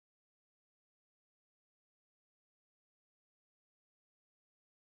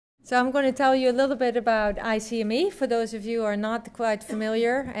So I'm going to tell you a little bit about ICME for those of you who are not quite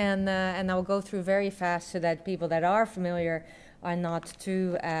familiar, and I'll go through very fast so that people that are familiar are not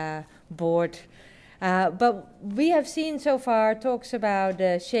too bored. But we have seen so far talks about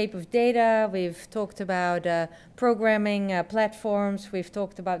the shape of data, we've talked about programming platforms, we've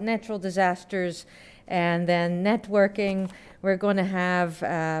talked about natural disasters, and then networking. We're going to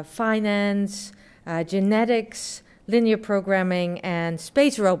have finance, genetics, linear programming, and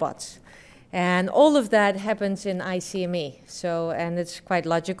space robots. And all of that happens in ICME. So, and it's quite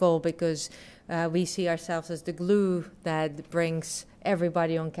logical because we see ourselves as the glue that brings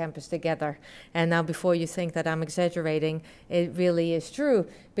everybody on campus together. And now before you think that I'm exaggerating, it really is true,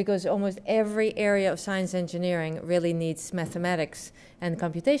 because almost every area of science engineering really needs mathematics and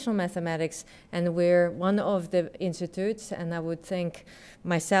computational mathematics, and we're one of the institutes, and I would think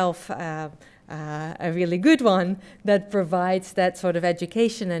myself a really good one, that provides that sort of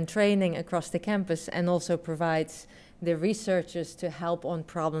education and training across the campus, and also provides the researchers to help on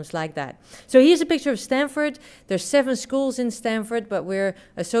problems like that. So here's a picture of Stanford. There's 7 schools in Stanford, but we're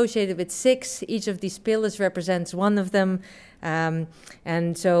associated with 6. Each of these pillars represents one of them.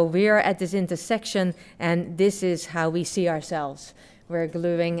 And so we're at this intersection, and this is how we see ourselves. We're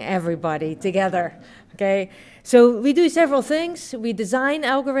gluing everybody together, okay? So we do several things. We design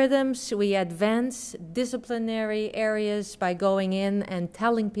algorithms. We advance disciplinary areas by going in and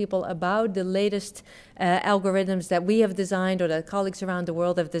telling people about the latest algorithms that we have designed or that colleagues around the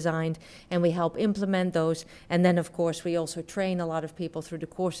world have designed, and we help implement those. And then, of course, we also train a lot of people through the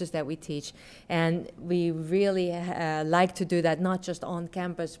courses that we teach. And we really like to do that not just on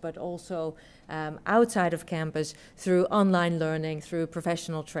campus, but also outside of campus through online learning, through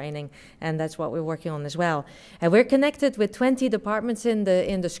professional training, and that's what we're working on as well. And we're connected with 20 departments in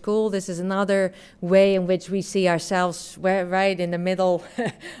the school. This is another way in which we see ourselves right in the middle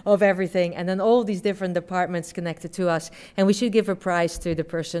of everything, and then all these different departments connected to us. And we should give a prize to the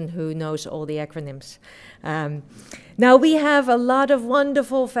person who knows all the acronyms. Now we have a lot of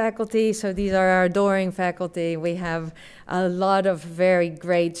wonderful faculty, so these are our adoring faculty. We have a lot of very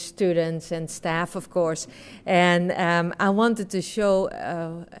great students and staff, of course, and I wanted to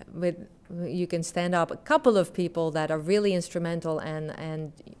show you can stand up a couple of people that are really instrumental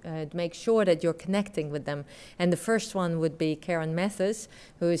and make sure that you're connecting with them. And the first one would be Karen Mathis,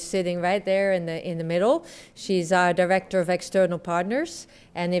 who is sitting right there in the middle. She's our Director of External Partners.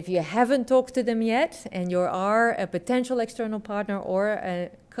 And if you haven't talked to them yet, and you are a potential external partner or a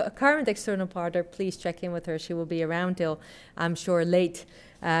current external partner, please check in with her. She will be around till, I'm sure, late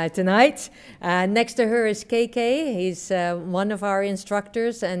tonight. Next to her is KK. He's one of our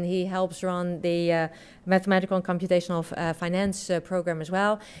instructors, and he helps run the mathematical and computational finance program as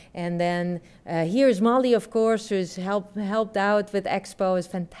well. And then here's Molly, of course, who's helped out with Expo. Is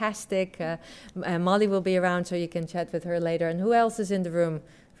fantastic. Molly will be around, so you can chat with her later. And who else is in the room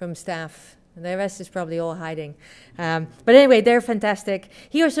from staff? The rest is probably all hiding. But anyway, they're fantastic.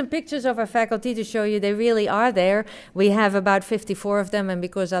 Here are some pictures of our faculty to show you they really are there. We have about 54 of them, and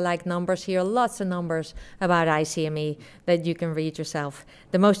because I like numbers, here are lots of numbers about ICME that you can read yourself.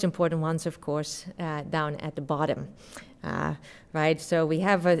 The most important ones, of course, down at the bottom. Right, so we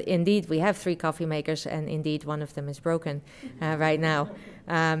have indeed, we have 3 coffee makers, and indeed one of them is broken right now.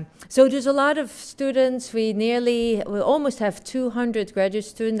 So there's a lot of students. We almost have 200 graduate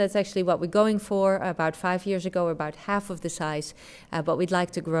students. That's actually what we're going for. About 5 years ago, we're about half of the size, but we'd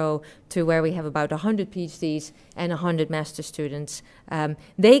like to grow to where we have about 100 PhDs and 100 master students.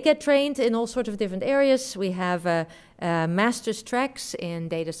 They get trained in all sorts of different areas. We have master's tracks in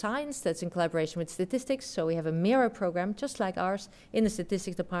data science that's in collaboration with statistics. So we have a mirror program just like ours in the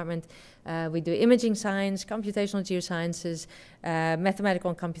statistics department. We do imaging science, computational geosciences, mathematical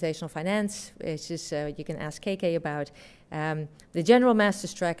and computational finance, which is you can ask KK about. The general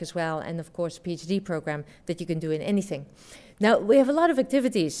master's track as well, and of course PhD program that you can do in anything. Now, we have a lot of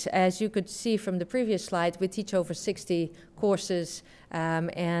activities. As you could see from the previous slide, we teach over 60 courses,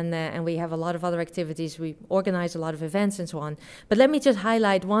 and we have a lot of other activities. We organize a lot of events and so on. But let me just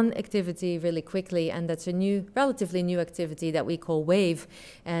highlight one activity really quickly, and that's a relatively new activity that we call WAVE,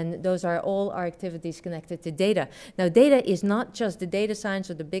 and those are all our activities connected to data. Now, data is not just the data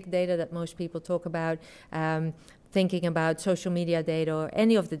science or the big data that most people talk about, thinking about social media data or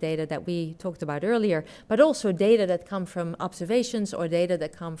any of the data that we talked about earlier, but also data that come from observations or data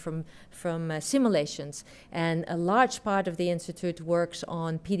that come from simulations. And a large part of the Institute works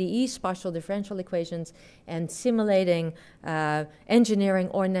on PDEs, partial differential equations, and simulating engineering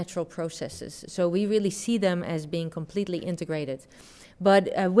or natural processes. So we really see them as being completely integrated. But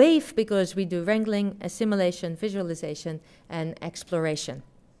WAVE, because we do wrangling, assimilation, visualization, and exploration.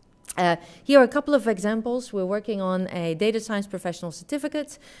 Here are a couple of examples. We're working on a data science professional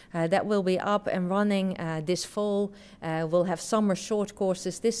certificate that will be up and running this fall. We'll have summer short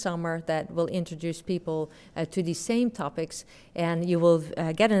courses this summer that will introduce people to these same topics, and you will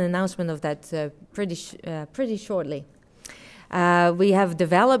get an announcement of that pretty shortly. We have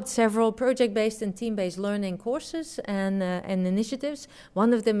developed several project-based and team-based learning courses and initiatives.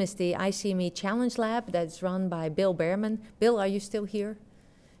 One of them is the ICME Challenge Lab that's run by Bill Behrman. Bill, are you still here?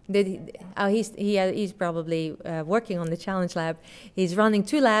 He's probably working on the Challenge Lab. He's running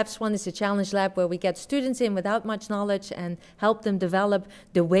 2 labs. One is the Challenge Lab, where we get students in without much knowledge and help them develop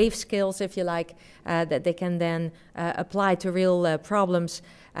the wave skills, if you like, that they can then apply to real problems.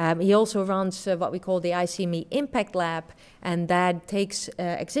 He also runs what we call the ICME Impact Lab, and that takes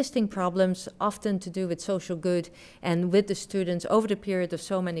existing problems, often to do with social good, and with the students over the period of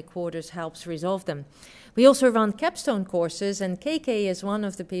so many quarters helps resolve them. We also run capstone courses, and KK is one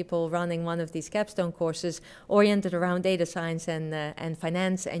of the people running one of these capstone courses oriented around data science and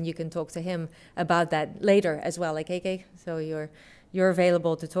finance, and you can talk to him about that later as well, like KK, so you're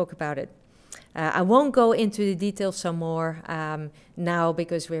available to talk about it. I won't go into the details some more now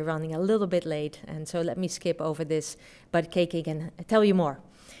because we're running a little bit late, and so let me skip over this, but KK can tell you more.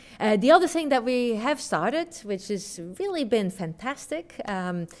 The other thing that we have started, which has really been fantastic,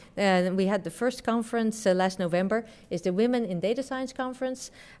 we had the first conference last November, is the Women in Data Science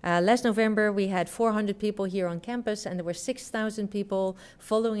Conference. Last November we had 400 people here on campus, and there were 6,000 people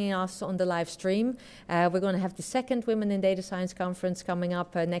following us on the live stream. We're going to have the second Women in Data Science Conference coming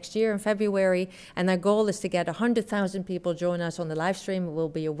up next year in February, and our goal is to get 100,000 people join us on the live stream. It will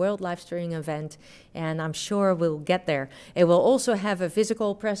be a world live streaming event, and I'm sure we'll get there. It will also have a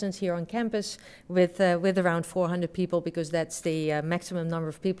physical presence here on campus with around 400 people, because that's the maximum number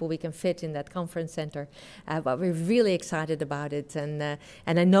of people we can fit in that conference center. But we're really excited about it, and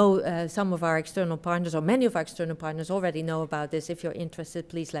I know some of our external partners, or many of our external partners, already know about this. If you're interested,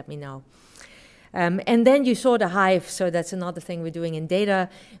 please let me know. And then you saw the Hive, so that's another thing we're doing in data.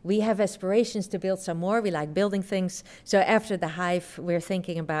 We have aspirations to build some more. We like building things. So after the Hive, we're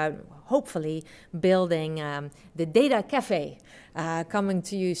thinking about, hopefully, building the Data Cafe, coming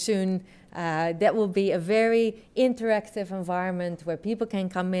to you soon. That will be a very interactive environment where people can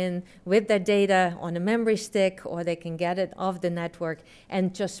come in with their data on a memory stick, or they can get it off the network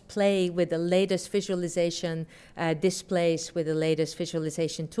and just play with the latest visualization displays, with the latest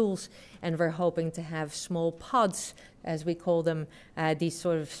visualization tools. And we're hoping to have small pods, as we call them, these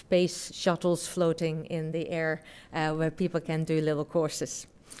sort of space shuttles floating in the air, where people can do little courses.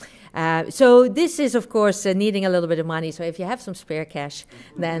 So this is, of course, needing a little bit of money. So if you have some spare cash,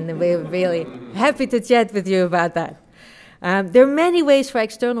 then we're really happy to chat with you about that. There are many ways for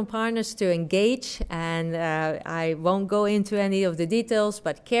external partners to engage, and I won't go into any of the details,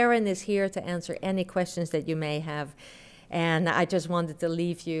 but Karen is here to answer any questions that you may have. And I just wanted to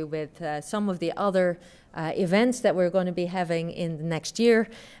leave you with some of the other events that we're going to be having in the next year.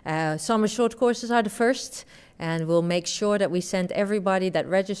 Summer short courses are the first, and we'll make sure that we send everybody that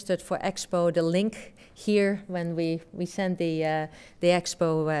registered for Expo the link here when we send the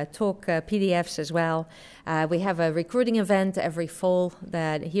Expo talk PDFs as well. We have a recruiting event every fall.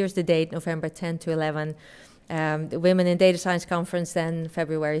 Here's the date, November 10 to 11. The Women in Data Science Conference then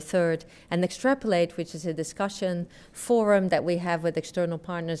February 3rd, and Extrapolate, which is a discussion forum that we have with external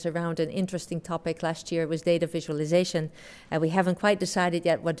partners around an interesting topic. Last year was data visualization. We haven't quite decided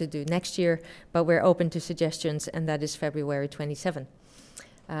yet what to do next year, but we're open to suggestions, and that is February 27th.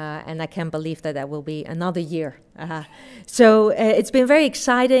 And I can't believe that will be another year. So it's been very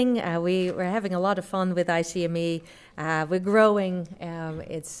exciting. We're having a lot of fun with ICME. We're growing.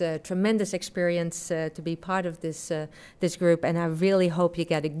 It's a tremendous experience to be part of this group, and I really hope you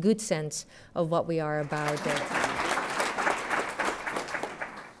get a good sense of what we are about.